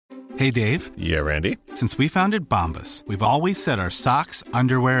Hey, Dave. Yeah, Randy? Since we founded Bombas, we've always said our socks,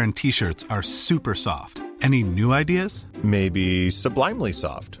 underwear, and T-shirts are super soft. Any new ideas? Maybe sublimely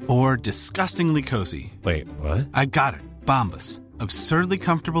soft. Or disgustingly cozy. Wait, what? I got it. Bombas. Absurdly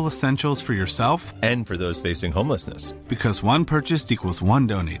comfortable essentials for yourself and for those facing homelessness. Because one purchased equals one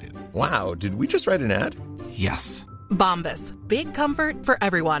donated. Wow, did we just write an ad? Yes. Bombas. Big comfort for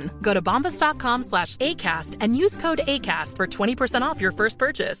everyone. Go to bombas.com/ACAST and use code ACAST for 20% off your first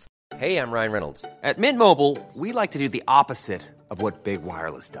purchase. Hey, I'm Ryan Reynolds. At Mint Mobile, we like to do the opposite of what Big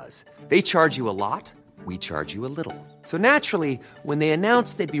Wireless does. They charge you a lot, we charge you a little. So naturally, when they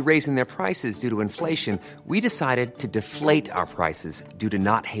announced they'd be raising their prices due to inflation, we decided to deflate our prices due to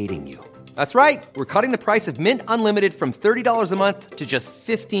not hating you. That's right. We're cutting the price of Mint Unlimited from $30 a month to just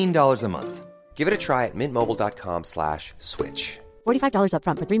 $15 a month. Give it a try at mintmobile.com/switch. $45 up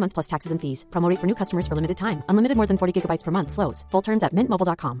front for 3 months plus taxes and fees. Promo rate for new customers for limited time. Unlimited more than 40 gigabytes per month. Slows full terms at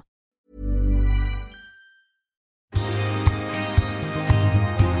mintmobile.com.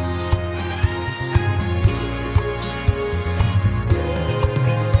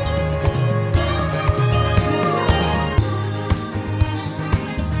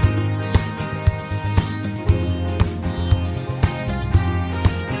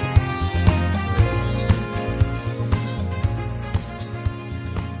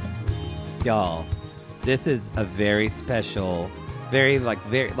 Y'all, this is a very special, very I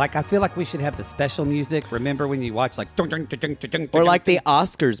feel like we should have the special music. Remember when you watch like or like the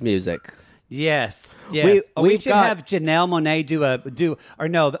Oscars music? Yes. We should got, have Janelle Monáe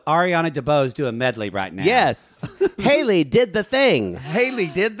Ariana DeBose do a medley right now. Yes. Hayley did the thing. Hayley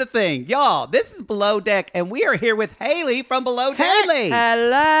did the thing. Y'all, this is Below Deck, and we are here with Hayley from Below Deck. Hayley!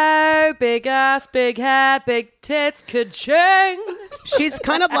 Hello, big ass, big hair, big tits, ka-ching. She's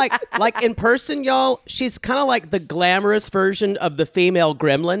kind of like in person, y'all, she's kind of like the glamorous version of the female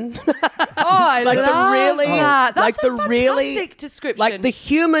gremlin. Oh, I like love the really, that. That's like a the fantastic really, description. like the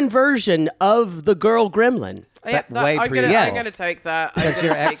human version of the girl gremlin. Yeah, way I'm pretty. I'm going to take that. Because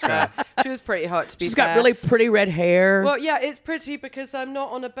you're extra. She was pretty hot, to be She's fair. got really pretty red hair. Well, yeah, it's pretty because I'm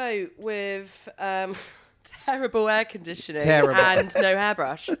not on a boat with terrible air conditioning and no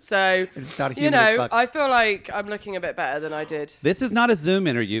hairbrush. So, it's not humid I feel like I'm looking a bit better than I did. This is not a Zoom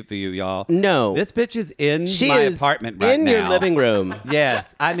interview for you, y'all. No. This bitch is in She my is apartment right in now. your living room.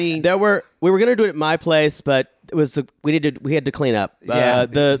 Yes. I mean, we were going to do it at my place, but it was we had to clean up. Yeah,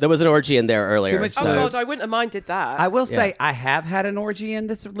 there was an orgy in there earlier. Too much Oh, God, I wouldn't have minded that. I will say I have had an orgy in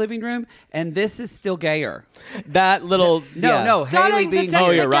this living room, and this is still gayer. That little... No, Hayley Darling, being... the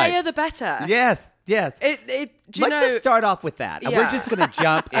you're gayer, right. the better. Yes. Do you Let's know? just start off with that. Yeah. We're just going to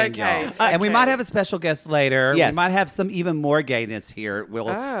jump in, Okay. y'all. And we Okay. might have a special guest later. Yes. We might have some even more gayness here we'll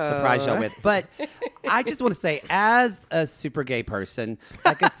surprise y'all with. But I just want to say, as a super gay person,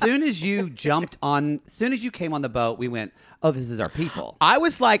 like as soon as you came on the boat, we went, oh, this is our people. I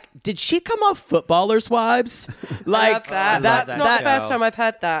was like, did she come off Footballers' Wives? I love that. That's not the first time I've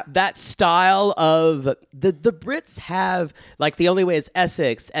heard that. That style of the Brits have like The Only Way is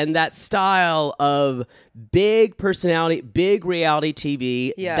Essex, and that style of big personality, big reality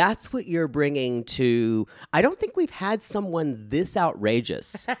TV. Yeah. That's what you're bringing to. I don't think we've had someone this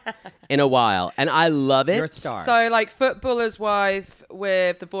outrageous in a while, and I love it. You're a star. So, like Footballer's Wife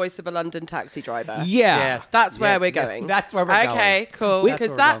with the voice of a London taxi driver. Yeah. Yes. That's where Yes. we're going. That's where we're going. Okay, cool. That's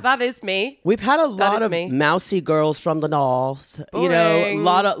Because where we're going. that is me. We've had a lot is of me. mousy girls from the north, Boring. a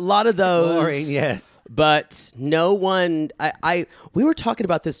lot of those. Boring, yes. But no one. We were talking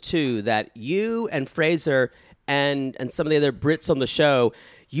about this too. That you and Fraser and some of the other Brits on the show,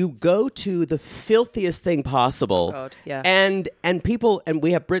 you go to the filthiest thing possible. Oh, God, yeah. And people, and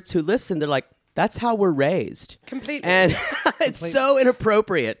we have Brits who listen. They're like, that's how we're raised. Completely. And it's so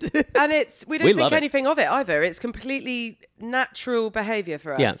inappropriate. And we don't We think love it. anything of it either. It's completely natural behaviour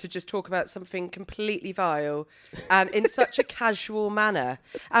for us Yeah. to just talk about something completely vile and in such a casual manner.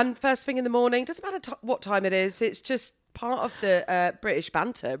 And first thing in the morning, doesn't matter what time it is, it's just part of the British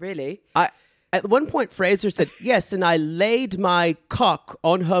banter, really. At one point, Fraser said, yes, and I laid my cock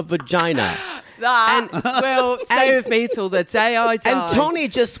on her vagina. That will stay with me till the day I die. And Tony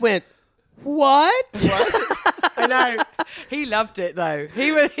just went, what? I know. He loved it, though.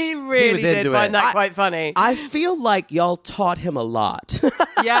 He really did into find it. that quite funny. I feel like y'all taught him a lot.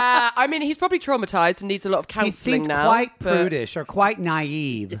 Yeah. I mean, he's probably traumatized and needs a lot of He counselling seemed now. quite but- prudish or quite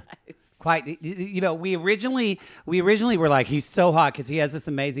naive. Quite, we originally were like, he's so hot because he has this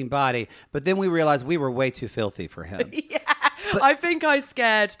amazing body, but then we realized we were way too filthy for him. Yeah. I think I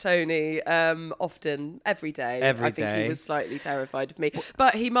scared Tony often, every day. Every I think day. he was slightly terrified of me.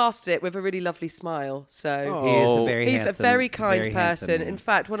 But he mastered it with a really lovely smile. So He is a very he's handsome, a very kind very handsome person. man. In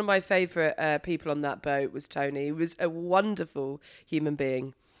fact, one of my favourite people on that boat was Tony. He was a wonderful human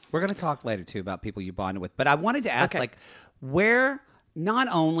being. We're going to talk later, too, about people you bonded with. But I wanted to ask, Okay. like, where, not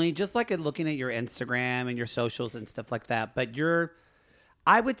only, just like in looking at your Instagram and your socials and stuff like that, but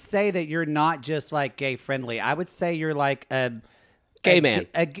I would say that you're not just, like, gay friendly. I would say you're, like, a... Gay man.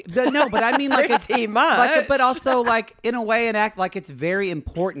 No, but I mean like Pretty it's much. like, but also like in a way, and act like it's very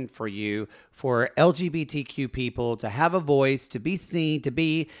important for you for LGBTQ people to have a voice, to be seen, to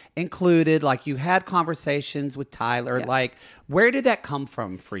be included. Like you had conversations with Tyler. Yeah. Like, where did that come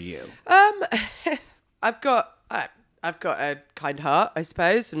from for you? I've got a kind heart, I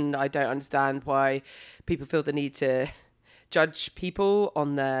suppose, and I don't understand why people feel the need to judge people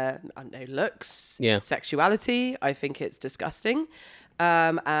on their, I don't know, looks, sexuality. I think it's disgusting.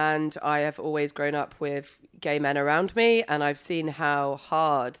 And I have always grown up with gay men around me, and I've seen how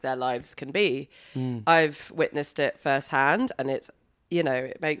hard their lives can be. I've witnessed it firsthand, and it's,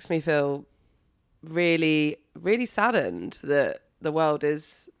 it makes me feel really, really saddened that the world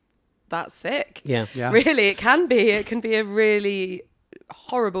is that sick. Yeah. Really, it can be. It can be a really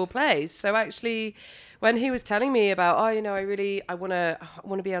horrible place. So actually, when he was telling me about, I want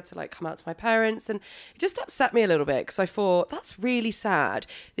to be able to like come out to my parents, and it just upset me a little bit because I thought that's really sad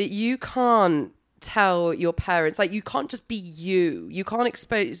that you can't tell your parents, like you can't just be you. You can't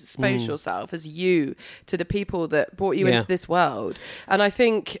expose yourself as you to the people that brought you into this world. And I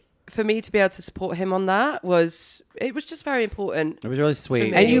think for me to be able to support him on that was just very important. It was really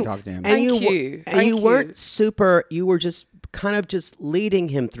sweet. And you talked to him. Thank you. And you weren't super. You were just kind of just leading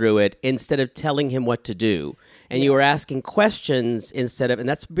him through it instead of telling him what to do. And you were asking questions instead of, and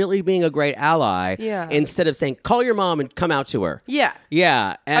that's really being a great ally. Yeah. Instead of saying, "Call your mom and come out to her." Yeah.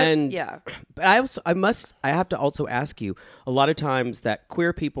 Yeah. And but I have to also ask you. A lot of times that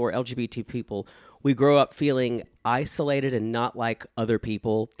queer people or LGBT people, we grow up feeling isolated and not like other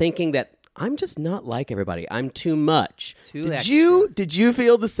people, thinking that I'm just not like everybody. I'm too much. Did you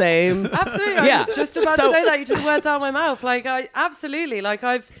feel the same? Absolutely. I was just about to say that. You took the words out of my mouth. Like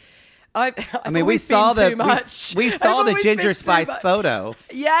I mean, we saw the I've Ginger been Spice too much. photo.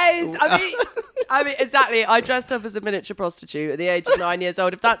 Yes, I mean, exactly. I dressed up as a miniature prostitute at the age of 9 years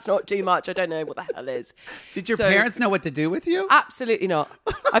old. If that's not too much, I don't know what the hell is. Did your parents know what to do with you? Absolutely not.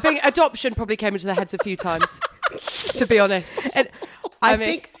 I think adoption probably came into their heads a few times, to be honest. And I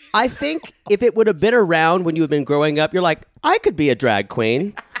think if it would have been around when you had been growing up, you're like, I could be a drag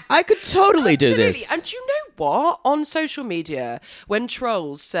queen. I could totally do this. And do you know what? On social media, when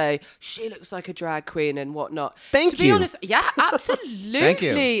trolls say, she looks like a drag queen and whatnot. Thank you. To be honest, yeah, absolutely. Thank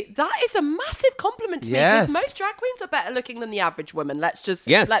you. That is a massive compliment to me Yes. because most drag queens are better looking than the average woman. Let's just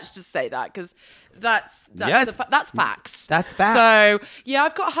say that because that's facts. That's facts. So yeah,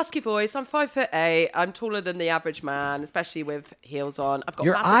 I've got a husky voice. I'm 5'8". I'm taller than the average man, especially with heels on. I've got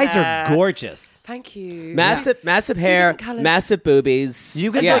Your massive eyes hair. are gorgeous. Thank you. Massive hair, different colours. massive boobies.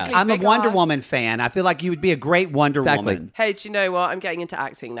 You could Exactly. I'm a Big Wonder ass. Woman fan. I feel like you would be a great Wonder Woman. Hey, do you know what? I'm getting into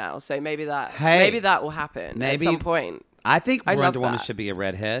acting now, so maybe that will happen Maybe- at some point. I think I love Wonder Woman that. should be a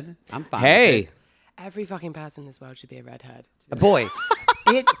redhead. I'm fine. Hey. with Every fucking person in this world should be a redhead. it. Boy,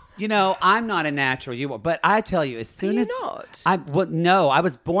 I'm not a natural. You, but I tell you, as soon you as not? no, I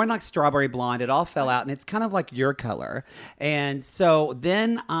was born like strawberry blonde. It all fell out, and it's kind of like your color. And so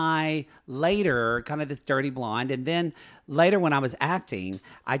then I later, kind of this dirty blonde, and then later when I was acting,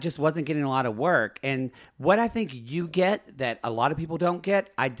 I just wasn't getting a lot of work. And what I think you get that a lot of people don't get,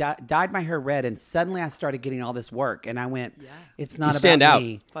 I dyed my hair red, and suddenly I started getting all this work, and I went, it's not You stand about out.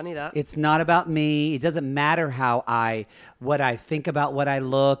 me. Funny that. It's not about me. It doesn't matter what I think about what I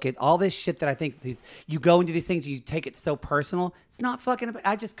look at, all this shit that I think you go into these things, you take it so personal. It's not fucking about,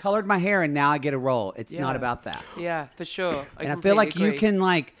 I just colored my hair and now I get a role. It's not about that. Yeah, for sure. And I feel like you can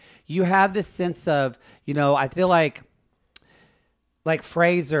you have this sense of, I feel like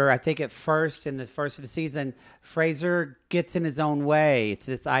Fraser, I think at first, in the first of the season, Fraser gets in his own way. It's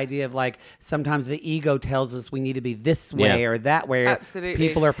this idea of sometimes the ego tells us we need to be this way or that way. Absolutely.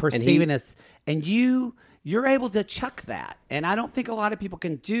 People are perceiving us. And you're able to chuck that. And I don't think a lot of people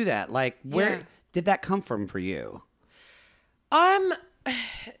can do that. Where did that come from for you? To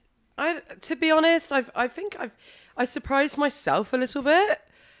be honest, I think I surprised myself a little bit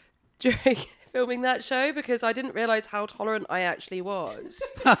during filming that show because I didn't realize how tolerant I actually was.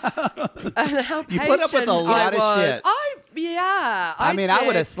 And how patient You put up with a lot of shit. I mean, I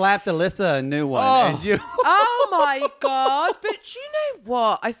would have slapped Alyssa a new one. Oh, and you... oh my God. But you know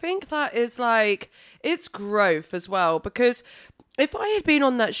what? I think that is like, it's growth as well. Because if I had been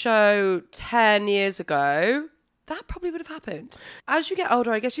on that show 10 years ago, that probably would have happened. As you get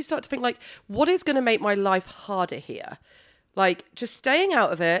older, I guess you start to think like, what is going to make my life harder here? Like just staying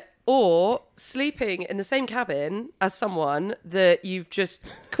out of it or sleeping in the same cabin as someone that you've just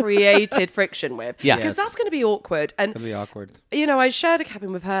created friction with. Yeah. Because that's going to be awkward. And, It's going to be awkward. you know, I shared a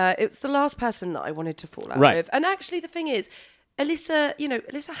cabin with her. It's the last person that I wanted to fall out Right. with. And actually, the thing is, Alyssa, you know,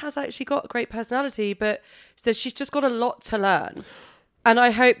 Alyssa has actually got a great personality, but she's just got a lot to learn. And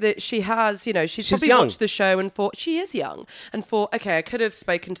I hope that she has, you know, she's probably young. watched the show and thought, she is young, and thought, okay, I could have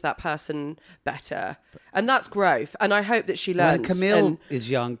spoken to that person better. And that's growth. And I hope that she learns. When Camille and- is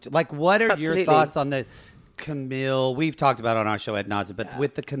young, like, what are Absolutely. your thoughts on the Camille? We've talked about it on our show ad nauseam, but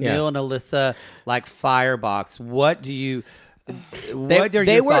with the Camille and Alyssa, like, firebox, what do you... What are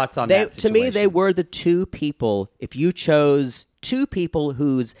your thoughts on that To me, situation? they were the two people. If you chose two people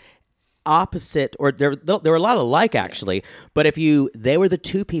whose opposite, or there were a lot alike actually, but they were the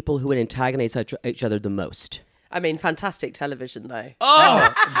two people who would antagonize each other the most. I mean, fantastic television, though.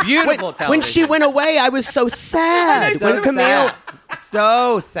 Oh, beautiful television. When she went away, I was so sad. When Camille,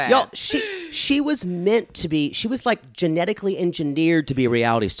 So sad. y'all, she was meant to be. She was like genetically engineered to be a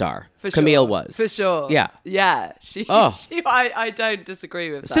reality star. Camille was For sure. Yeah. Yeah. I don't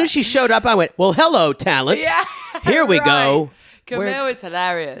disagree with that. As soon as she showed up, I went, "Well, hello, talent. Yeah. Here we go." Right. Camille is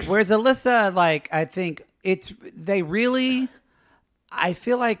hilarious. Whereas Alyssa, like, I think I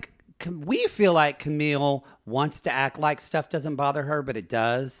feel like we feel like Camille wants to act like stuff doesn't bother her, but it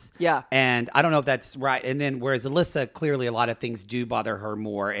does. Yeah. And I don't know if that's right. And then whereas Alyssa, clearly a lot of things do bother her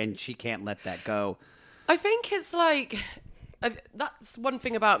more, and she can't let that go. I think it's like, that's one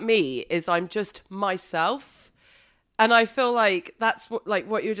thing about me is I'm just myself. And I feel like that's what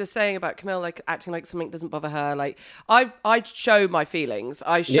you were just saying about Camille, like acting like something doesn't bother her. Like I show my feelings,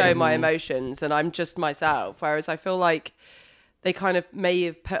 I show my emotions, and I'm just myself. Whereas I feel like they kind of may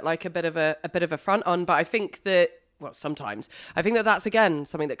have put like a bit of a front on. But I think that, well, sometimes I think that that's again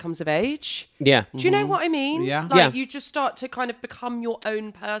something that comes of age. Yeah. Do you know what I mean? Yeah. Like Yeah. you just start to kind of become your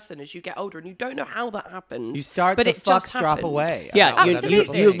own person as you get older, and you don't know how that happens. You start but the it fucks just drop happens. away. Yeah, about you, what you,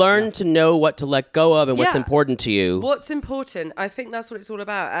 people you think. learn to know what to let go of and what's Yeah. important to you. What's important? I think that's what it's all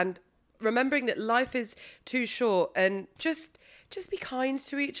about. And remembering that life is too short, and just be kind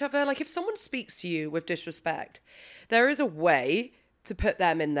to each other. Like if someone speaks to you with disrespect, there is a way to put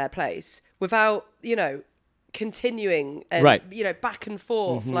them in their place without, you know, continuing and, Right. you know, back and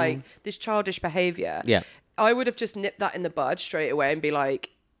forth, like this childish behavior. Yeah. I would have just nipped that in the bud straight away and be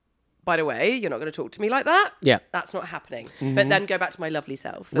like, by the way, you're not going to talk to me like that. Yeah. That's not happening. But then go back to my lovely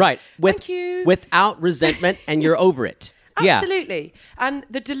self. And Right. Thank you. Without resentment, and you're over it. Yeah. Absolutely. And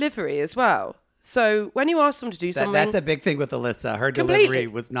the delivery as well. So when you ask them to do something... That's a big thing with Alyssa. Her Completely. delivery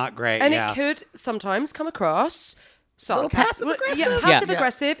was not great. And yeah. it could sometimes come across... little passive-aggressive. Yeah,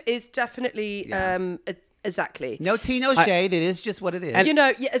 passive-aggressive is definitely... exactly. No tea, no shade. It is just what it is. You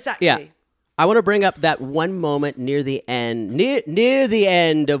know, yeah, exactly. Yeah. I want to bring up that one moment near the end, near the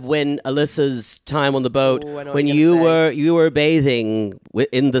end of when Alyssa's time on the boat, Ooh, I know what when you're you were bathing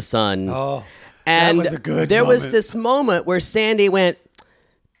in the sun. Oh, and that was a good there was moment. this moment where Sandy went,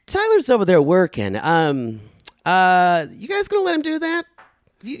 "Tyler's over there working. You guys gonna let him do that?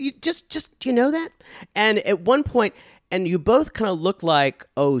 You just you know that?" And at one point, and you both kind of look like,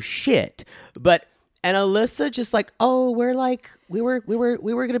 "Oh shit," and Alyssa just like, "Oh, we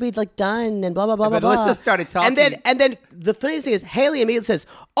were gonna be like done and blah blah blah But blah." Alyssa started talking. and then the funniest thing is Haley immediately says,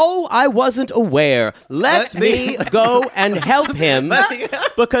 "Oh, I wasn't aware. Let me go and help him,"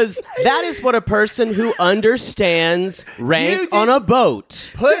 because that is what a person who understands rank on a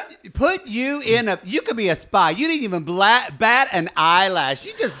boat. Put you in a... You could be a spy. You didn't even bat an eyelash.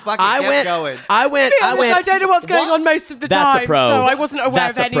 You just fucking kept going. I went. I don't know what's going on most of the That's a time, pro. so I wasn't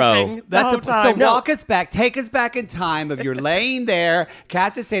aware That's of a pro. anything the whole time. So walk us back. Take us back in time of you're laying there.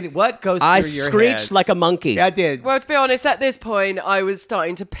 Captain Sandy, what goes I through your screeched head? like a monkey. I did. Well, to be honest, at this point, I was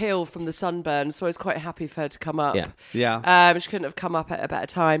starting to peel from the sunburn, so I was quite happy for her to come up. Yeah. She couldn't have come up at a better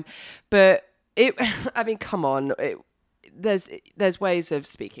time. But I mean, come on. There's ways of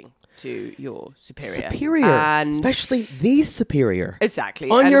speaking to your superior. And especially the superior. exactly.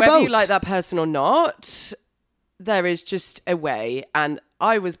 On and your whether boat. you like that person or not, there is just a way. And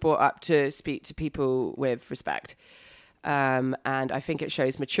I was brought up to speak to people with respect. And I think it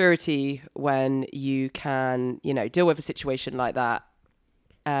shows maturity when you can, you know, deal with a situation like that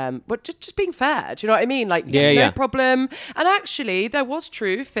but just being fair. Do you know what I mean? Like, no problem. And actually, there was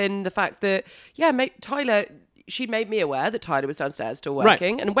truth in the fact that, Tyler, she made me aware that Tyler was downstairs still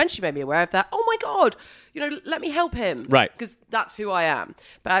working. Right. And when she made me aware of that, oh my God, let me help him. Right. Because that's who I am.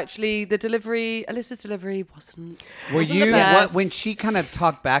 But actually, Alyssa's delivery wasn't Were the you, best. when she kind of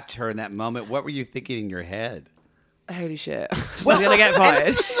talked back to her in that moment, what were you thinking in your head? Holy shit. Well, I'm going to get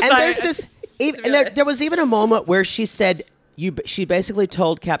fired. And there's this, and there was even a moment where she said, she basically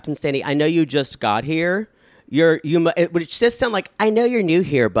told Captain Sandy, I know you just got here. Which just sound like, I know you're new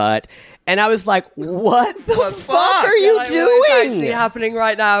here, but, and I was like, what the fuck are you doing? What's actually happening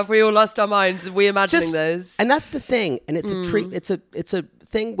right now? If we all lost our minds, are we imagining this? And that's the thing. And it's it's a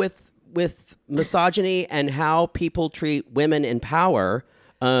thing with misogyny and how people treat women in power.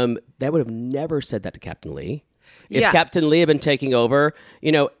 They would have never said that to Captain Lee. If Captain Lee had been taking over,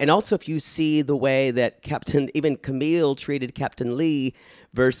 and also if you see the way that even Camille treated Captain Lee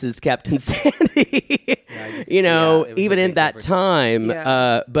versus Captain Sandy, even in that time.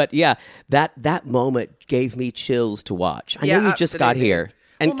 But that moment gave me chills to watch. I know you just got here.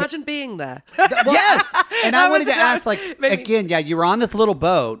 And imagine being there. Yes. And I wanted to ask, again, you were on this little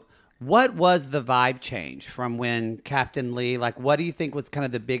boat. What was the vibe change from when Captain Lee, what do you think was kind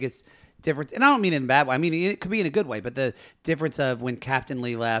of the biggest difference? And I don't mean in a bad way. I mean, it could be in a good way, but the difference of when Captain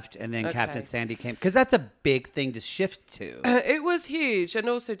Lee left and then Captain Sandy came, because that's a big thing to shift to. It was huge. And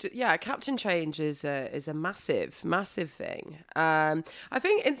also, Captain change is a massive, massive thing. I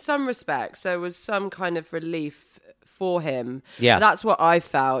think in some respects, there was some kind of relief for him. Yeah. That's what I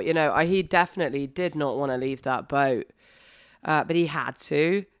felt. He definitely did not want to leave that boat, but he had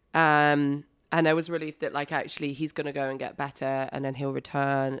to. And there was relief that, actually, he's going to go and get better, and then he'll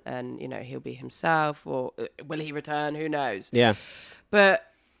return, and, he'll be himself, or will he return? Who knows? Yeah. But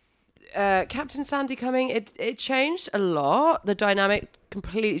Captain Sandy coming, it changed a lot. The dynamic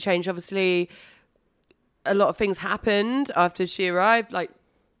completely changed. Obviously, a lot of things happened after she arrived.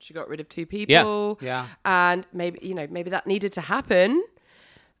 She got rid of 2 people. Yeah. And maybe that needed to happen.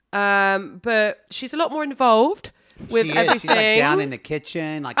 But she's a lot more involved with everything. She's down in the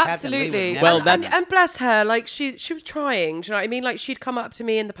kitchen, absolutely. And bless her, she was trying. Do you know what I mean? She'd come up to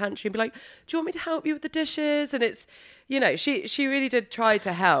me in the pantry and be like, "Do you want me to help you with the dishes?" And it's, she really did try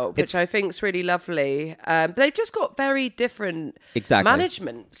to help, which I think is really lovely. But they've just got very different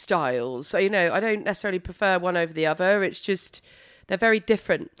management styles. So I don't necessarily prefer one over the other. It's just they're very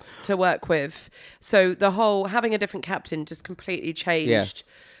different to work with. So the whole having a different captain just completely changed.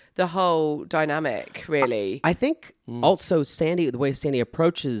 The whole dynamic, really. I think also the way Sandy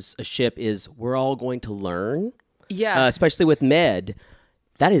approaches a ship is we're all going to learn. Yeah. Especially with Med.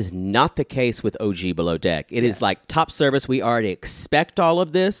 That is not the case with OG Below Deck. It is top service. We already expect all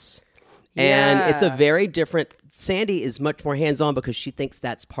of this. And it's a very different... Sandy is much more hands-on because she thinks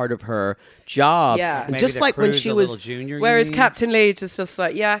that's part of her job. Yeah. And just like when she was... Whereas Captain Lee just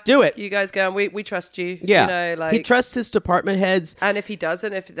do it. You guys go and we trust you. Yeah. He trusts his department heads. And if he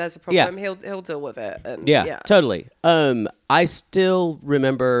doesn't, if there's a problem, he'll deal with it. And, totally. I still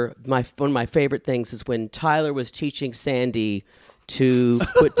remember one of my favorite things is when Tyler was teaching Sandy to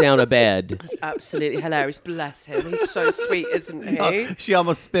put down a bed. It's absolutely hilarious. Bless him. He's so sweet, isn't he? Oh, she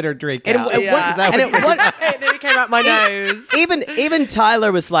almost spit her drink out. And it came out my nose. Even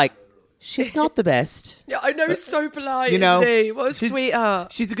Tyler was like, she's not the best. Yeah, I know. So polite. Isn't he? What a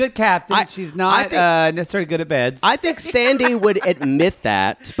sweetheart. She's a good captain. She's not necessarily good at beds. I think Sandy would admit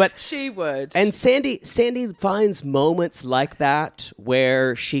that, but she would. And Sandy finds moments like that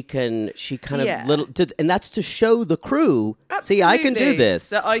where she kind of and that's to show the crew. Absolutely. See, I can do this.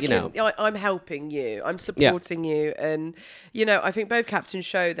 That I'm helping you. I'm supporting you, and I think both captains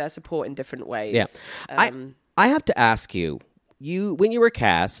show their support in different ways. Yeah, I have to ask you when you were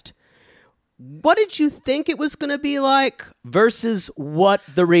cast. What did you think it was going to be like versus what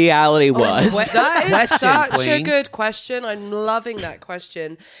the reality was? That is such a good question. I'm loving that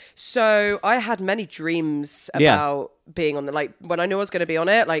question. So I had many dreams about being on when I knew I was going to be on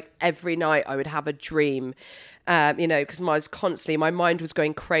it, every night I would have a dream, because my mind was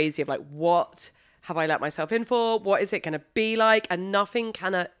going crazy of what have I let myself in for? What is it going to be like? And nothing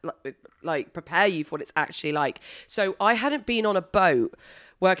can prepare you for what it's actually like. So I hadn't been on a boat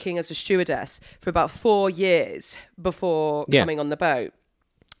working as a stewardess for about 4 years before coming on the boat.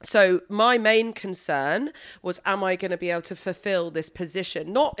 So my main concern was, am I going to be able to fulfill this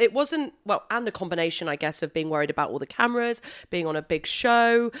position? And a combination, I guess, of being worried about all the cameras, being on a big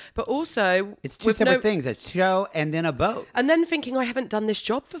show, but also... It's two separate things, a show and then a boat. And then thinking, I haven't done this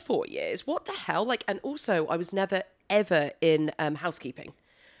job for 4 years. What the hell? And also, I was never, ever in housekeeping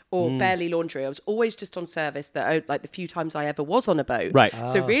or barely laundry. I was always just on service like the few times I ever was on a boat. Right.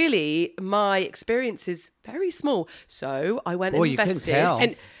 So really, my experience is very small. So I went and invested. You can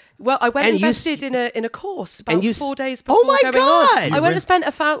tell. Well, I went and invested in a course about 4 days before going on. I went and spent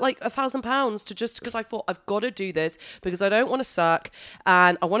like £1,000 to just because I thought I've got to do this because I don't want to suck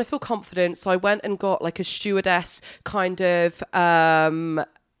and I want to feel confident. So I went and got like a stewardess kind of a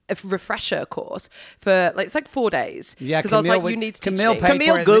refresher course for like it's like 4 days. Yeah, because I was like, you need to teach me.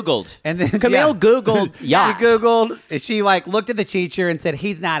 Camille Googled, and then Camille Googled yacht. She Googled. She like looked at the teacher and said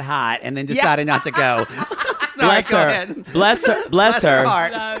he's not hot, and then decided not to go. Bless her. Bless her.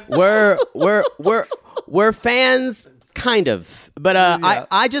 Heart. We're fans, kind of, but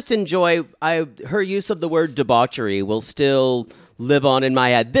I just enjoy her use of the word debauchery will still live on in my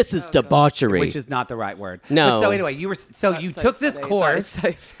head. This is debauchery, which is not the right word. No. But so anyway, you took this course,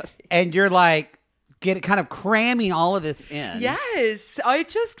 so funny. and you're like kind of cramming all of this in. Yes, I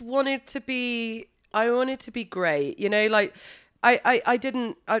just wanted to be. I wanted to be great. You know, like.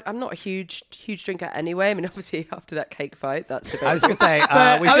 I'm not a huge drinker anyway. I mean, obviously after that cake fight, that's debatable. I was going to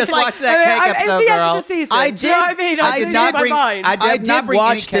say, we just watched that cake episode, it's the girl. end of the season. I did. You know what I mean? I did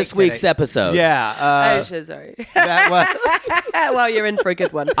watch this week's today. episode. Yeah. Sorry. That was. Well, you're in for a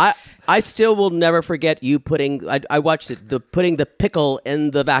good one. I still will never forget you putting. I watched it. Putting the pickle in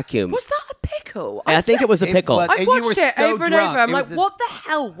the vacuum. Was that a pickle? I think it was a pickle. I watched it over and over. I'm like, what the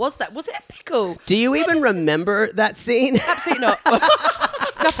hell was that? Was it a pickle? Do you even remember that scene? Absolutely not.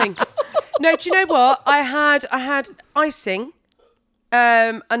 Nothing. No, do you know what? I had icing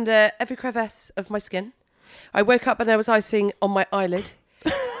under every crevice of my skin. I woke up and there was icing on my eyelid,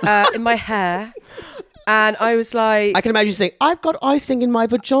 in my hair. And I was like... I can imagine you saying, I've got icing in my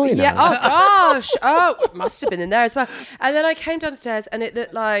vagina. Yeah, oh gosh. Oh, it must have been in there as well. And then I came downstairs and it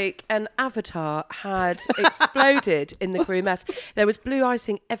looked like an avatar had exploded in the crew mess. There was blue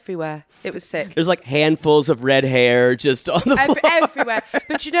icing everywhere. It was sick. There's like handfuls of red hair just on the floor. Everywhere.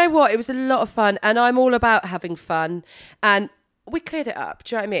 But you know what? It was a lot of fun. And I'm all about having fun. And... we cleared it up.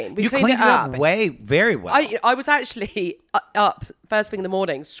 Do you know what I mean? We cleaned it up very well. I was actually up first thing in the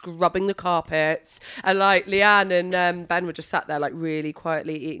morning scrubbing the carpets, and like Leanne and Ben were just sat there like really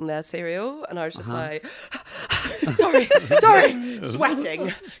quietly eating their cereal, and I was just like, sorry,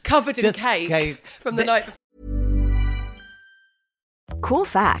 sweating, covered in cake from the night before. Cool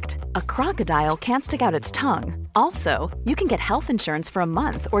fact, a crocodile can't stick out its tongue. Also, you can get health insurance for a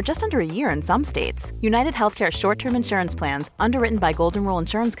month or just under a year in some states. United Healthcare short-term insurance plans, underwritten by Golden Rule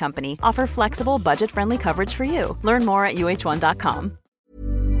Insurance Company, offer flexible, budget-friendly coverage for you. Learn more at uh1.com.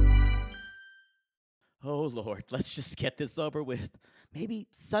 Oh, Lord, let's just get this over with. Maybe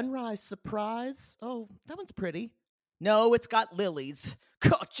sunrise surprise? Oh, that one's pretty. No, it's got lilies.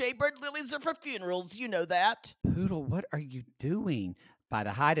 God, Jaybird lilies are for funerals. You know that. Poodle, what are you doing? By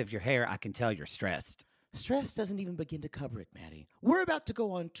the height of your hair, I can tell you're stressed. Stress doesn't even begin to cover it, Maddie. We're about to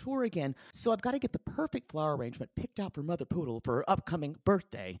go on tour again, so I've got to get the perfect flower arrangement picked out for Mother Poodle for her upcoming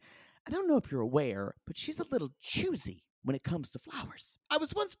birthday. I don't know if you're aware, but she's a little choosy when it comes to flowers. I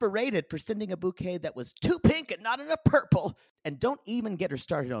was once berated for sending a bouquet that was too pink and not enough purple. And don't even get her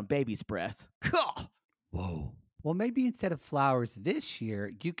started on baby's breath. God. Whoa. Well, maybe instead of flowers this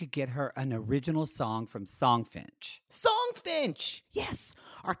year, you could get her an original song from Songfinch. Songfinch! Yes!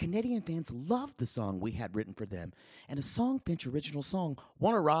 Our Canadian fans loved the song we had written for them. And a Songfinch original song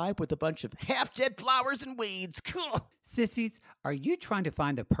won't arrive with a bunch of half-dead flowers and weeds. Sissies, are you trying to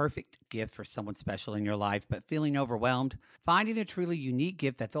find the perfect gift for someone special in your life but feeling overwhelmed? Finding a truly unique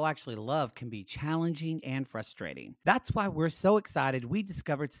gift that they'll actually love can be challenging and frustrating. That's why we're so excited we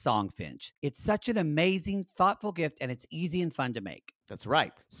discovered Songfinch. It's such an amazing, thoughtful gift, and it's easy and fun to make. That's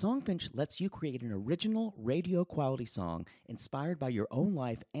right. Songfinch lets you create an original radio-quality song inspired by your own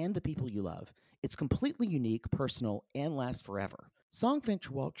life and the people you love. It's completely unique, personal, and lasts forever. Songfinch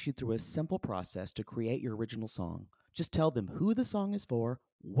walks you through a simple process to create your original song. Just tell them who the song is for,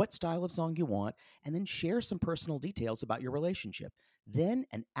 what style of song you want, and then share some personal details about your relationship. Then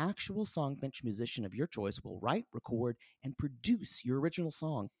an actual Songfinch musician of your choice will write, record, and produce your original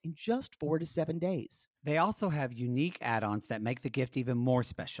song in just 4 to 7 days. They also have unique add-ons that make the gift even more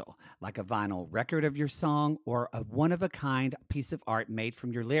special, like a vinyl record of your song or a one-of-a-kind piece of art made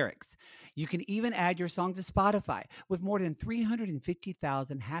from your lyrics. You can even add your song to Spotify. With more than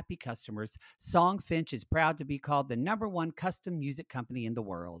 350,000 happy customers, Songfinch is proud to be called the #1 custom music company in the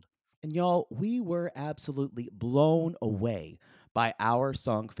world. And y'all, we were absolutely blown away by our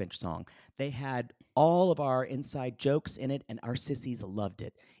Songfinch song. They had all of our inside jokes in it, and our sissies loved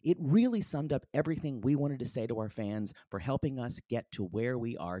it. It really summed up everything we wanted to say to our fans for helping us get to where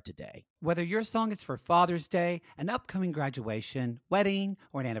we are today. Whether your song is for Father's Day, an upcoming graduation, wedding,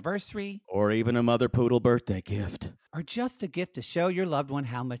 or an anniversary, Or even a mother poodle birthday gift. or just a gift to show your loved one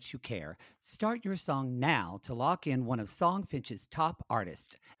how much you care, start your song now to lock in one of Songfinch's top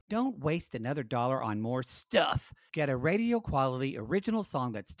artists. Don't waste another dollar on more stuff. Get a radio-quality original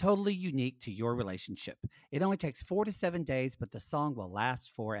song that's totally unique to your relationship. It only takes 4 to 7 days, but the song will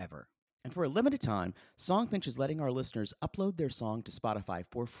last forever. And for a limited time, Songfinch is letting our listeners upload their song to Spotify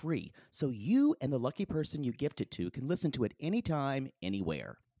for free, so you and the lucky person you gift it to can listen to it anytime,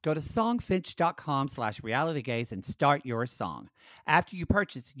 anywhere. Go to songfinch.com/realitygaze and start your song. After you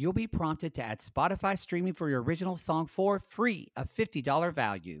purchase, you'll be prompted to add Spotify streaming for your original song for free, a $50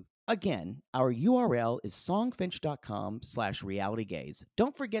 value. Again, our URL is songfinch.com/realitygaze.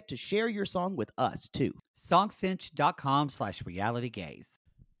 Don't forget to share your song with us, too. Songfinch.com/realitygaze.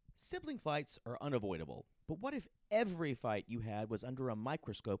 Sibling fights are unavoidable, but what if every fight you had was under a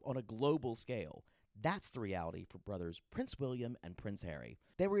microscope on a global scale? That's the reality for brothers Prince William and Prince Harry.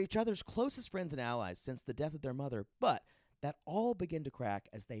 They were each other's closest friends and allies since the death of their mother, but that all began to crack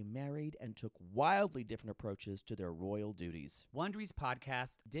as they married and took wildly different approaches to their royal duties. Wondery's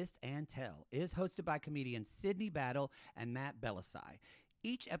podcast, Dis and Tell, is hosted by comedians Sydney Battle and Matt Belisai.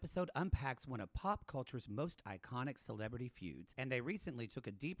 Each episode unpacks one of pop culture's most iconic celebrity feuds, and they recently took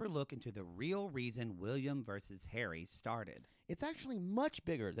a deeper look into the real reason William versus Harry started. It's actually much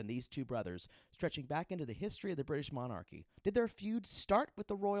bigger than these two brothers, stretching back into the history of the British monarchy. Did their feud start with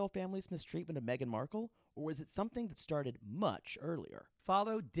the royal family's mistreatment of Meghan Markle, or was it something that started much earlier?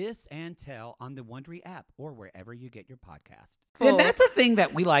 Follow Dis and Tell on the Wondery app or wherever you get your podcast. And that's the thing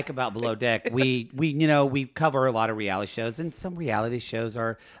that we like about Below Deck. We cover a lot of reality shows, and some reality shows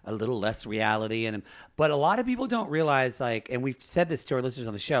are a little less reality, but a lot of people don't realize, and we've said this to our listeners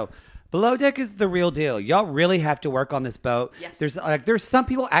on the show, Below Deck is the real deal. Y'all really have to work on this boat. Yes. There's some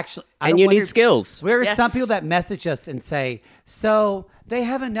people actually, and you need skills. There are some people that message us and say, so they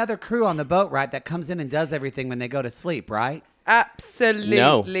have another crew on the boat, right, that comes in and does everything when they go to sleep, right?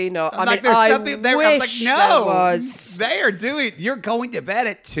 Absolutely not. I mean, there's I some people, wish no, there was. They are doing. You're going to bed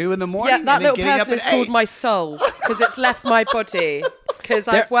at 2 a.m. Yeah, that little person is called my soul because it's left my body. Because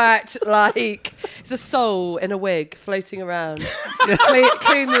I've worked it's a soul in a wig floating around,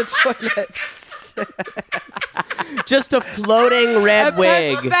 clean the toilets. Just a floating red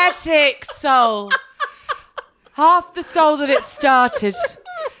wig. A pathetic soul. Half the soul that it started,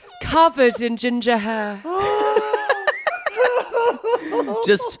 covered in ginger hair.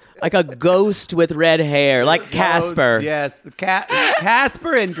 Just like a ghost with red hair, like Casper. Yes,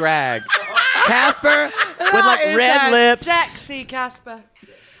 Casper in drag. Casper with like red lips. Sexy Casper.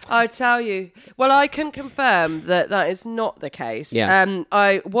 I tell you. Well, I can confirm that is not the case. Yeah.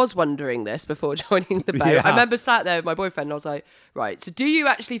 I was wondering this before joining the boat. Yeah. I remember sat there with my boyfriend and I was like, right, so do you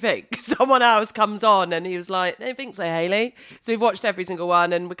actually think someone else comes on? And he was like, I don't think so, Hayley. So we've watched every single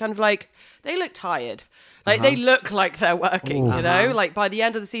one and we're kind of like, they look tired. Like, they look like they're working, you know? Like, by the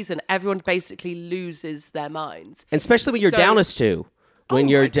end of the season, everyone basically loses their minds. And especially when you're down as two. When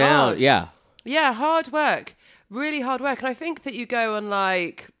you're down, yeah. Yeah, hard work. Really hard work. And I think that you go on,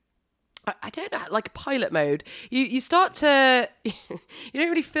 I don't know, like pilot mode. You start to... you don't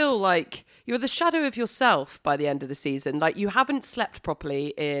really feel like... You're the shadow of yourself by the end of the season. Like, you haven't slept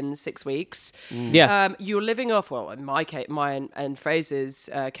properly in 6 weeks. Yeah. You're living off, well, in my case, mine and Fraser's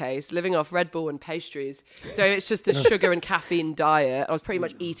case, living off Red Bull and pastries. So it's just a sugar and caffeine diet. I was pretty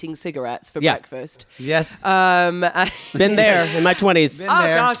much eating cigarettes for breakfast. Yes. Been there in my 20s.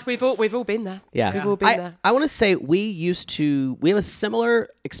 Gosh, we've all been there. Yeah. We've all been there. I want to say we have a similar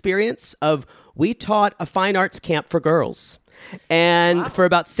experience of we taught a fine arts camp for girls. And for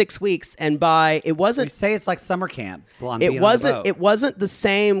about 6 weeks, and it wasn't. We say it's like summer camp. It wasn't the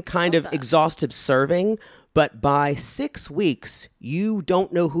same kind of exhaustive serving, but by 6 weeks, you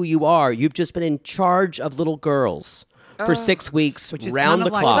don't know who you are. You've just been in charge of little girls for 6 weeks, which is round kind the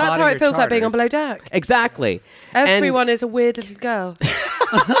of like clock. That's how it feels like being on Below Deck. Exactly. Everyone is a weird little girl.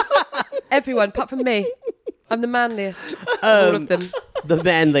 Everyone, apart from me. I'm the manliest of all of them. The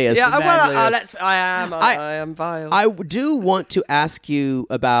manliest. Yeah, manliest. I am vile. I do want to ask you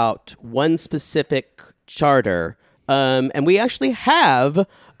about one specific charter, and we actually have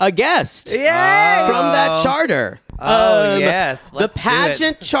a guest from that charter. Yes. The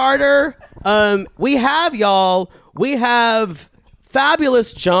pageant charter. We have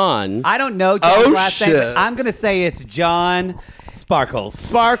Fabulous John. I don't know John's last name, but I'm going to say it's John Sparkles.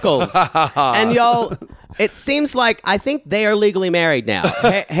 And y'all... It seems like I think they are legally married now.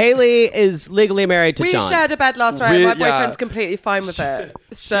 Hayley is legally married to We John. shared a bed last night. My boyfriend's completely fine with it.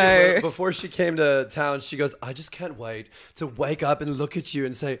 So before she came to town, she goes, I just can't wait to wake up and look at you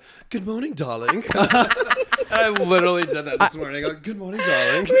and say, good morning, darling. I literally did that this morning. I go, good morning,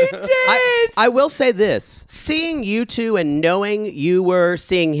 darling. we did. I will say this. Seeing you two and knowing you were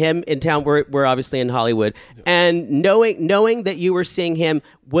seeing him in town, we're obviously in Hollywood, and knowing that you were seeing him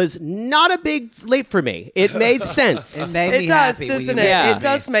was not a big leap for me. It made sense. It made me It does, happy doesn't when it? you Yeah. It mentioned me.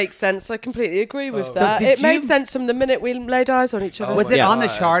 does make sense. I completely agree with So that. did It made you- sense from the minute we laid eyes on each other. Was it Yeah. on the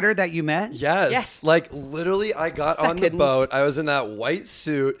charter that you met? Yes. Like, literally, I got on the Seconds. boat. I was in that white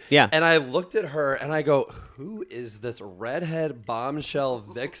suit. Yeah. And I looked at her and I go, who is this redhead bombshell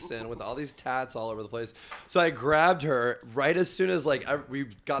vixen with all these tats all over the place? So I grabbed her right as soon as, like, we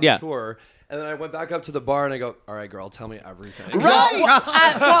got Yeah. the tour. And then I went back up to the bar and I go, all right, girl, tell me everything.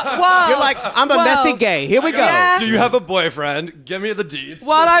 Right! You're like, I'm a messy gay. Here we go. Yeah. Do you have a boyfriend? Give me the deeds.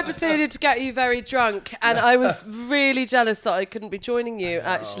 Well, I proceeded to get you very drunk, and I was really jealous that I couldn't be joining you,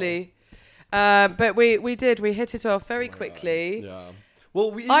 actually. But we did. We hit it off very quickly. Yeah. Well,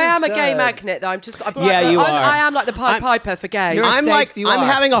 we I even am a gay said- magnet, though. I'm just. I'm Yeah, you are. I am like the Pied Piper for gays. You're I'm safe, like, you I'm are.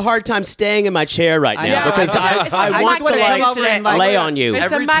 having a hard time staying in my chair right now know. because It's I a want to magnet. like Come over and, like, lay on you. It's a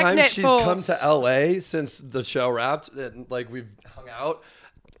Every time magnet she's force. come to LA since the show wrapped and like we've hung out,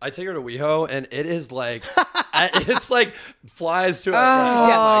 I take her to WeHo and it is like it's like flies to it.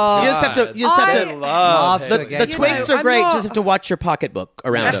 You just have to. You just have to. love The- it. The twigs know, are I'm great. not- Just have to watch your pocketbook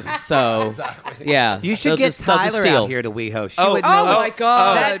around them. So, yeah, You should They'll get just- they'll just Tyler steal. out here to WeHo. She Oh, would Oh know. my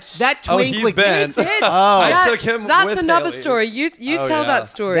god! That Oh, twink he's would been. That- I took him That's with another Hayley. story. You Oh, tell yeah. that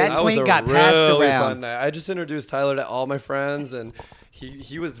story. That was twink a got passed really around. fun night. I just introduced Tyler to all my friends and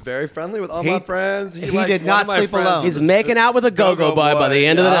he was very friendly with all my friends. he like, did one not of my sleep friends alone. was He's making out with a go-go boy by the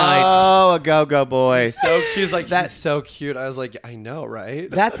end of the yeah. night. Oh, a go-go boy. So he's like, That- he's so cute. I was like, I know, right?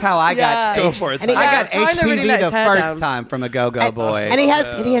 That's how I got. Yeah. Go for it, I got Tyler HPV really let his the hair first down. time from a go-go boy. And he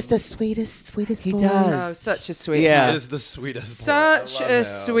has the sweetest voice. He Oh, does. such a sweetheart. Yeah. He is the sweetest. boy. I Such love a him.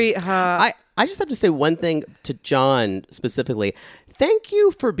 sweetheart. I just have to say one thing to John specifically. Thank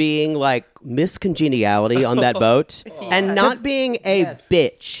you for being like Miss Congeniality on that boat and not being a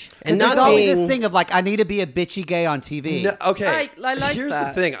bitch. And There's not always being this thing of like, I need to be a bitchy gay on TV. No, okay, I like here's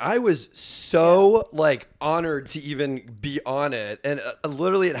that. the thing. I was so like honored to even be on it, and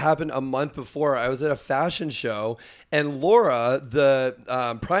literally it happened a month before. I was at a fashion show, and Laura, the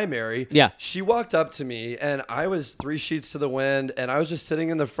primary, she walked up to me, and I was 3 sheets to the wind, and I was just sitting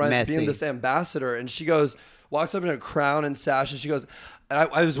in the front Messy. being this ambassador, and she walks up in a crown and sash, and she goes. And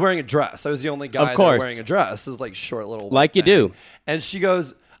I was wearing a dress. I was the only guy there course. wearing a dress. It was like short little Like you thing. do. And she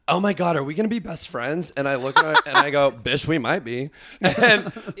goes, oh my God, are we going to be best friends? And I look at her and I go, bish, we might be.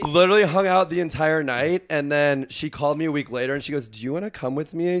 And literally hung out the entire night. And then she called me a week later and she goes, do you want to come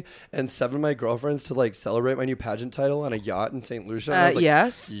with me and 7 of my girlfriends to like celebrate my new pageant title on a yacht in St. Lucia? And I was like,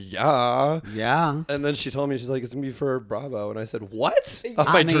 yes. Yeah. Yeah. And then she told me, she's like, it's going to be for Bravo. And I said, what? Oh,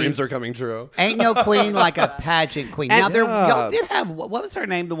 my dreams are coming true. Ain't no queen like a pageant queen. Now, y'all did have, what was her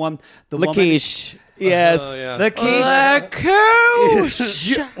name? The woman. Lakeisha. Yes.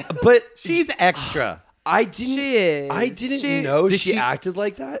 But she's extra. I didn't. She is. I didn't She- know Did she she- acted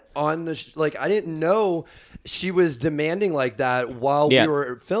like that on the. Like I didn't know she was demanding like that while we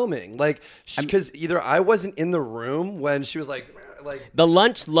were filming. Like because either I wasn't in the room when she was like the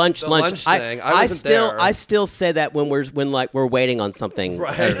lunch thing. I wasn't there. I still say that when we're waiting on something.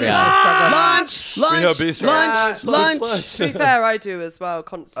 Right. Lunch, lunch. To be fair, I do as well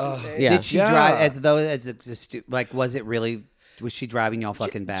constantly. Did she drive as though as a, just like was it really? Was she driving y'all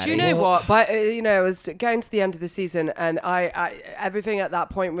fucking bad? Do you know what? But it was getting to the end of the season, and I everything at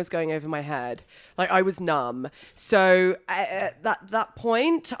that point was going over my head. Like I was numb. So at that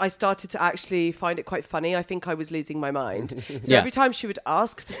point, I started to actually find it quite funny. I think I was losing my mind. So every time she would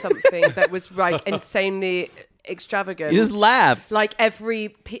ask for something that was like insanely extravagant, You just laugh. Like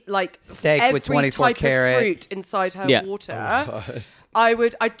every steak every with 24 type carat of fruit inside her water. I'd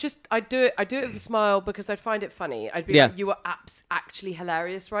do it with a smile because I'd find it funny. I'd be like, you are actually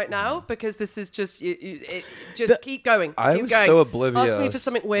hilarious right now because this is just keep going. I keep was going. so oblivious. Ask me for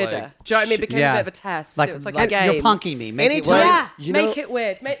something weirder. Like, Do you know what I mean? It became a bit of a test. Like, it was like a game. You're punking me. Make it Anytime- weird. Make it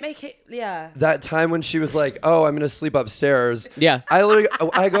weird. Make it that time when she was like, "Oh, I'm gonna sleep upstairs." Yeah. I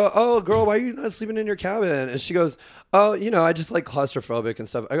go, "Oh, girl, why are you not sleeping in your cabin?" And she goes, "Oh, I just like claustrophobic and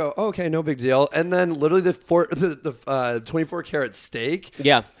stuff." I go, oh, "Okay, no big deal." And then literally the 24 karat steak.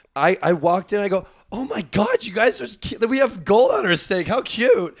 Yeah. I walked in. I go, oh my God, you guys are we have gold on our steak. How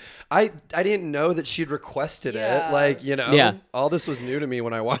cute. I didn't know that she'd requested it. Like, all this was new to me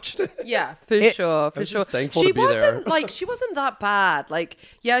when I watched it. Yeah, for sure. Thankful She to be there. wasn't like, she wasn't that bad. Like,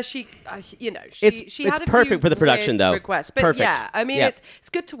 yeah, she It's had a perfect few for the production, weird though. requests. But Perfect. yeah, I mean, Yeah. it's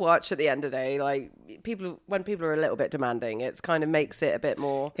good to watch at the end of the day. Like, when people are a little bit demanding, it's kind of makes it a bit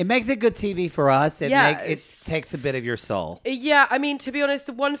more. It makes it good TV for us. It takes a bit of your soul. Yeah, I mean, to be honest,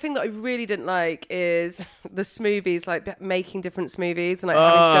 the one thing that I really didn't like is the smoothies, like making different smoothies and like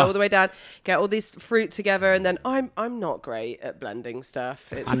having to go all the way down, get all this fruit together, and then I'm not great at blending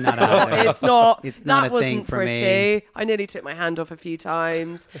stuff. It's I'm not not. either. It's not. It's not that a thing wasn't for pretty. me. I nearly took my hand off a few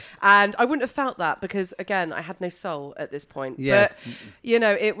times, and I wouldn't have felt that because again, I had no soul at this point. Yes.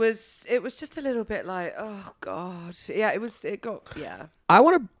 But it was just a little bit like, oh God, yeah. Yeah. I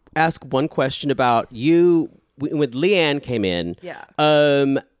want to ask one question about you when Leanne came in. Yeah.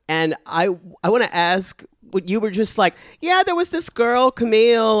 And I want to ask. You were just like, yeah, there was this girl,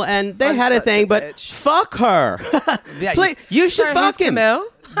 Camille, and they had a such thing, a but bitch. fuck her. Yeah, Please, you should Sorry, fuck who's him. Camille?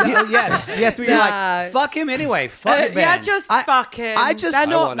 Yes, we were like, fuck him anyway. Fuck it, Yeah, Ben. just fuck him. They're I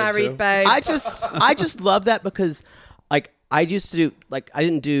not wanted married, to. babe. I just love that because, like, I used to do I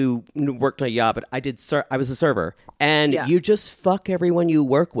didn't do work on a yacht, but I was a server, and Yeah. you just fuck everyone you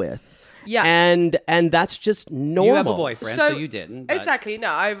work with. Yeah. and that's just normal. You have a boyfriend, so you didn't. But. Exactly. No,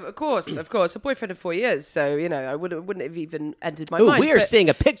 of course, a boyfriend of 4 years. So I wouldn't have even entered my Ooh, mind. we are but- seeing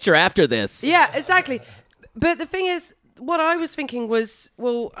a picture after this. Yeah, exactly. But the thing is, what I was thinking was,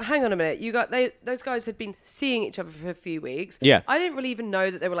 well, hang on a minute. Those guys had been seeing each other for a few weeks. Yeah. I didn't really even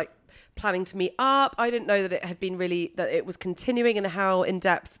know that they were like planning to meet up. I didn't know that it had been that it was continuing and how in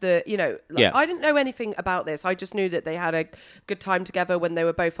depth I didn't know anything about this. I just knew that they had a good time together when they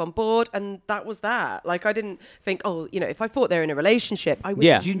were both on board, and that was that. Like, I didn't think, if I thought they were in a relationship, I would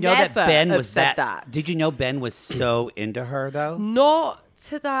Did you know that never Ben have was said that. Did you know Ben was so into her though? Not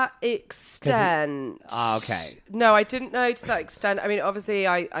to that extent. Okay. No, I didn't know to that extent. I mean, obviously,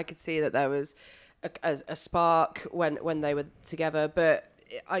 I could see that there was a spark when they were together, but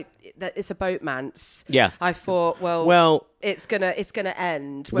it's a boatman's. Yeah. I thought, well, it's gonna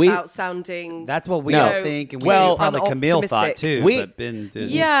end without sounding. That's what we No. all think, and Well, probably Camille thought too. But Ben didn't.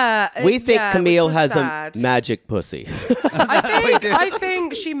 Yeah, We think Camille which was has sad. a magic pussy. I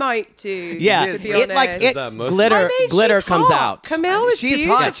think she might do. Yeah, to be it honest. glitter I mean, glitter she's comes hot. out. Camille is She's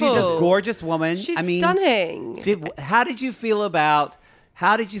beautiful. hot. She's a gorgeous woman. She's I mean, stunning. How did you feel about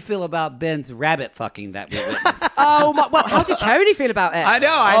Ben's rabbit fucking that we witnessed? Oh my! Well, how did Tony feel about it? I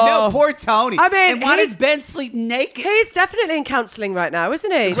know. Poor Tony. I mean, and why does Ben sleep naked? He's definitely in counselling right now,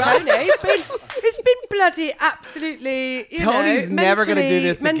 isn't he? Tony. He's been bloody absolutely. Tony's never gonna do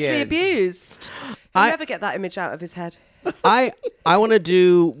this mentally again. abused. He'll never get that image out of his head. I want to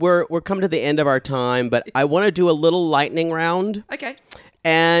do. We're coming to the end of our time, but I want to do a little lightning round. Okay.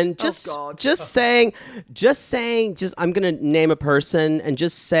 And God. just saying, I'm going to name a person and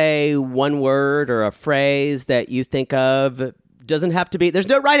just say one word or a phrase that you think of. Doesn't have to be, there's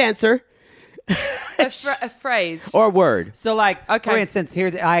no right answer. A phrase. Or a word. So, like, Okay. for instance,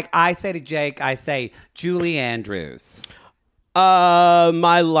 here, I say to Jake, I say Julie Andrews.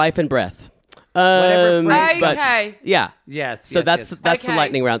 My life and breath. Whatever phrase. but- Okay. Yeah. Yes. So yes, that's yes. the Okay.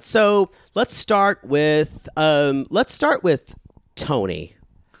 lightning round. So let's start with Tony.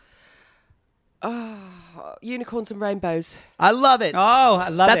 Unicorns and rainbows. I love it. Oh, I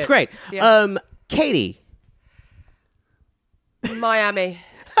love it. That's great. Yeah. Katie. Miami.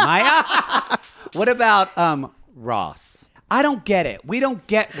 Maya? What about Ross? I don't get it. We don't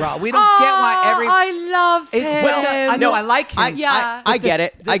get Ross. We don't get why every. I love him. Well, I know. I like him. I get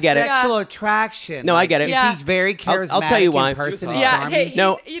it. I get it. Sexual attraction. No, I get it. Yeah. He's very charismatic. I'll tell you why. In person and Yeah, charming. he's,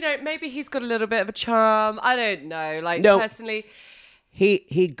 No. maybe he's got a little bit of a charm. I don't know. Like, No. personally,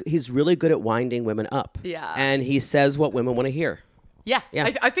 He's really good at winding women up. Yeah. And he says what women want to hear. yeah. Yeah.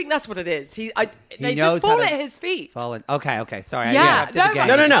 I think that's what it is. They knows just fall how to at his feet. Fallen. Okay. Sorry. I Yeah. interrupted the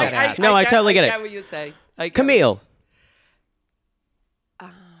game. No. I totally get it. I get what you're saying. Camille.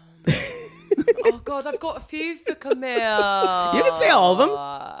 Oh, God, I've got a few for Camille. You can say all of them.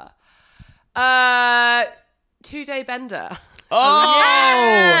 2-day bender.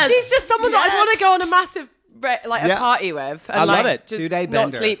 Oh! She's just someone that I'd want to go on a massive a party with. And I love it. Just 2-day not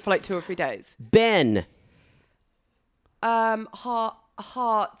bender. sleep for like 2 or 3 days. Ben. Heart.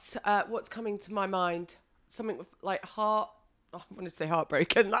 What's coming to my mind? Something with like heart. Oh, I wanted to say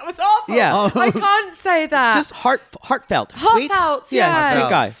heartbroken. That was awful. Yeah. I can't say that. Just heartfelt. Heartfelt. Sweet? Yeah, Yes. sweet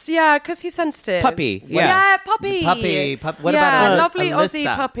guy. Yeah, because he's sensitive. Puppy, yeah. Yeah, puppy. Puppy. What Yeah, about lovely Alyssa?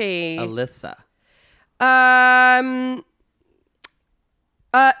 Aussie puppy. Alyssa.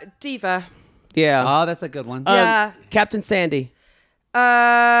 Diva. Yeah. Oh, that's a good one. Yeah. Captain Sandy.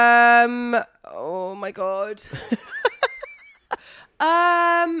 Oh my God.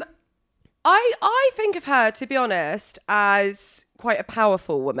 I think of her, to be honest, as quite a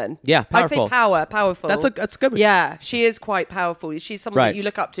powerful woman. Yeah, powerful. I'd say powerful. That's good. Yeah, she is quite powerful. She's someone Right. that you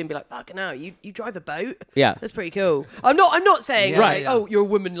look up to and be like, fucking hell, you drive a boat? Yeah. That's pretty cool. I'm not saying Right. oh, you're a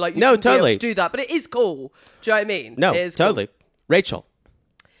woman, like you No, shouldn't be totally. able to do that, but it is cool. Do you know what I mean? No, it is totally. Cool. Rachel.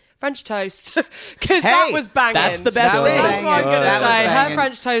 French toast, because that was banging. That's the best thing. That's what I'm going to That was say. Her banging.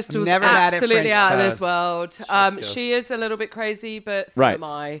 French toast was Never mad at absolutely French out of toast. this world. She is a little bit crazy, but so Right. am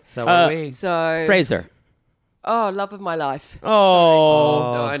I. So are we. So Fraser. Oh, love of my life.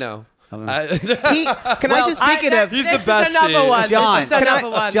 Oh. No, I know. Can I just speaking of, He's this the best, is another one. John, this is another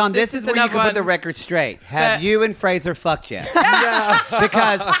one. John, this is where you another can put the one. record straight. Have But- you and Fraser fucked yet?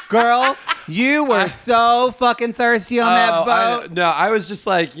 Because, girl, you were so fucking thirsty on that boat. I was just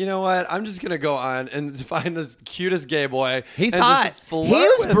like, you know what? I'm just gonna go on and find the cutest gay boy. He's and hot. just flirt He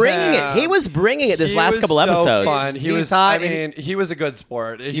was with bringing him. it. He was bringing it this He last was couple so episodes. Fun. He He's was. hot, I and mean, he was a good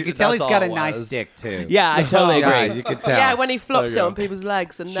sport. You can tell he's got a nice dick, too. Yeah, I totally Yeah, agree. you could tell. Yeah, when he flops There it you on go. people's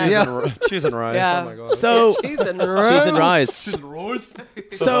legs and Cheese, necks. cheese and rice. Yeah. Oh my god. So Cheese and Cheese and rice. Cheese and rice.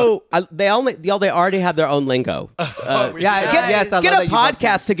 So they already have their own lingo. Yeah, Get- yes, I Get love a that you both-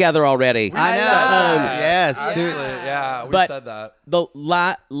 podcast together already. I know. Yes, dude. Actually, yeah, we But said that. the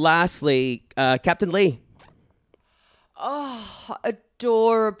lastly, Captain Lee. Oh,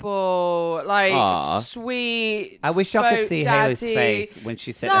 adorable. Like, Aw. sweet. I wish y'all could boat see Haley's daddy. face when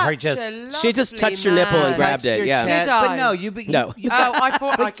she said Such her just. a She just lovely touched your nipple and man. grabbed it. Your Yeah. chest, Did I? but no, you. No. You Oh, I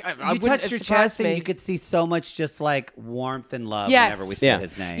thought I you wouldn't touched have your surprised chest me. and you could see so much just like warmth and love Yes. whenever we Yeah. said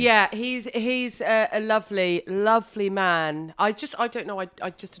his name. Yeah, he's a lovely, lovely man. I don't know. I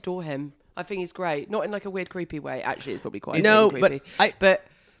just adore him. I think he's great. Not in like a weird, creepy way. Actually, it's probably quite No, creepy. but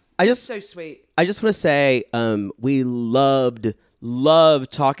I just so sweet. I just want to say we loved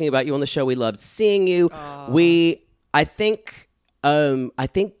talking about you on the show. We loved seeing you. I think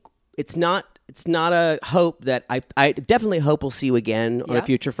it's not a hope that I definitely hope we'll see you again on a Yeah.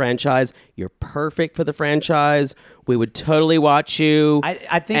 future franchise. You're perfect for the franchise. We would totally watch you.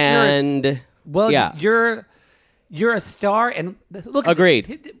 I think yeah. you're a star, and look.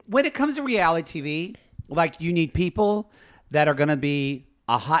 Agreed. When it comes to reality TV, like you need people that are going to be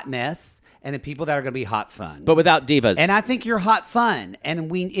a hot mess, and then people that are going to be hot fun. But without divas. And I think you're hot fun, and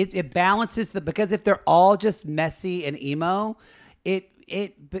it balances because if they're all just messy and emo,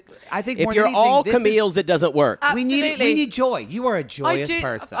 I think if more you're than anything, all this Camille's, it doesn't work. we need joy. You are a joyous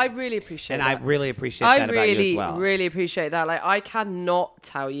person. I really appreciate and that. I really appreciate that about you as well. I really appreciate that. Like, I cannot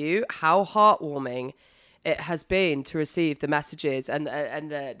tell you how heartwarming it has been to receive the messages and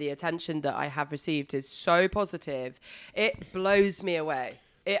the attention that I have received is so positive. It blows me away.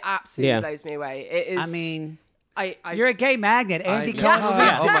 It absolutely blows me away. It is. I mean, I you're a gay magnet. Andy know. Cohen would be.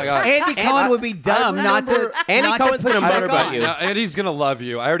 Oh my God. Andy Cohen would be dumb not to. Andy not to Cohen's put gonna you mutter back about on. you. Yeah, and he's gonna love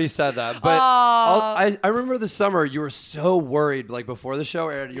you. I already said that. But I remember the summer you were so worried, like before the show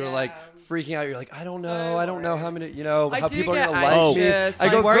aired, you were like freaking out. You're like, I don't know how many, I how do people are get gonna like me. anxious. I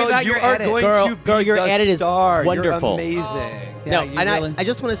go, I'm worried girl, about you your are edit. going Girl, to be your the edit is star. wonderful. You're amazing. No, you and really- I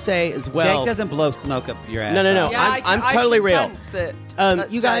just want to say as well. Jake doesn't blow smoke up your ass. No. Yeah, I'm I totally can real. sense that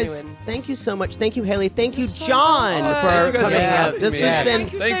that's You guys, genuine. thank you so much. Thank you, Haley. Thank you, John, much. for You guys coming are out. having This me. has been.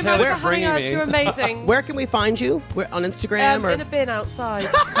 Thank you Thanks, so much Haley, for for having bringing us. me. You're amazing. Where can we find you? We're on Instagram or in a bin outside.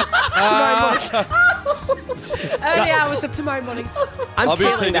 Tomorrow morning. Early hours of tomorrow morning. I'm I'll be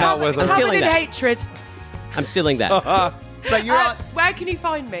stealing taking that. out with I'm her. stealing Covered in that. hatred. I'm stealing that. But you're on, Where can you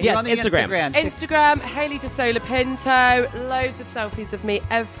find me? Yes, on the Instagram. Instagram, Hayley De Sola Pinto. Loads of selfies of me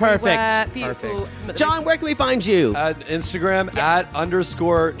everywhere. Perfect. Beautiful. John, where can we find you? At Instagram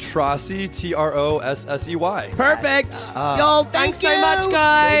 @_Trossey TROSSEY. Perfect. Y'all, thank Thanks you so much,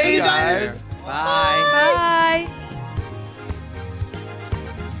 guys. Thank you, guys. Bye. Bye.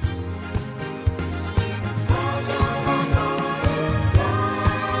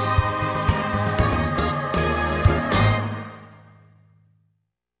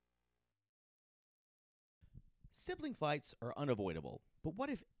 Sibling fights are unavoidable, but what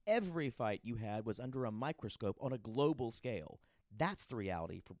if every fight you had was under a microscope on a global scale? That's the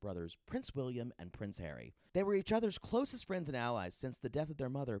reality for brothers Prince William and Prince Harry. They were each other's closest friends and allies since the death of their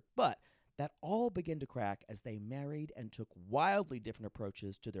mother, but that all began to crack as they married and took wildly different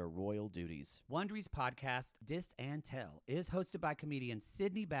approaches to their royal duties. Wondery's podcast, Dis and Tell, is hosted by comedians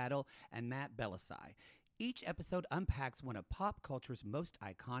Sydney Battle and Matt Belisai. Each episode unpacks one of pop culture's most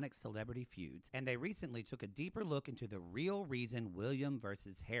iconic celebrity feuds, and they recently took a deeper look into the real reason William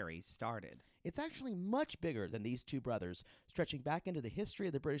versus Harry started. It's actually much bigger than these two brothers, stretching back into the history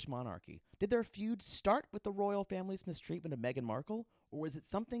of the British monarchy. Did their feud start with the royal family's mistreatment of Meghan Markle, or was it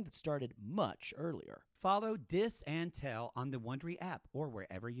something that started much earlier? Follow Dis and Tell on the Wondery app or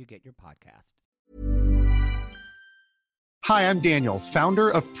wherever you get your podcasts. Hi, I'm Daniel, founder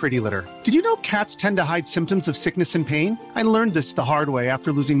of Pretty Litter. Did you know cats tend to hide symptoms of sickness and pain? I learned this the hard way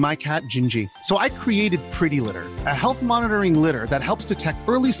after losing my cat, Gingy. So I created Pretty Litter, a health monitoring litter that helps detect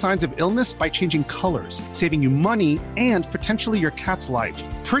early signs of illness by changing colors, saving you money and potentially your cat's life.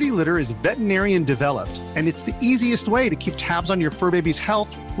 Pretty Litter is veterinarian developed, and it's the easiest way to keep tabs on your fur baby's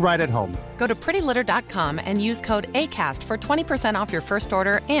health right at home. Go to prettylitter.com and use code ACAST for 20% off your first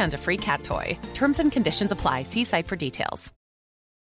order and a free cat toy. Terms and conditions apply. See site for details.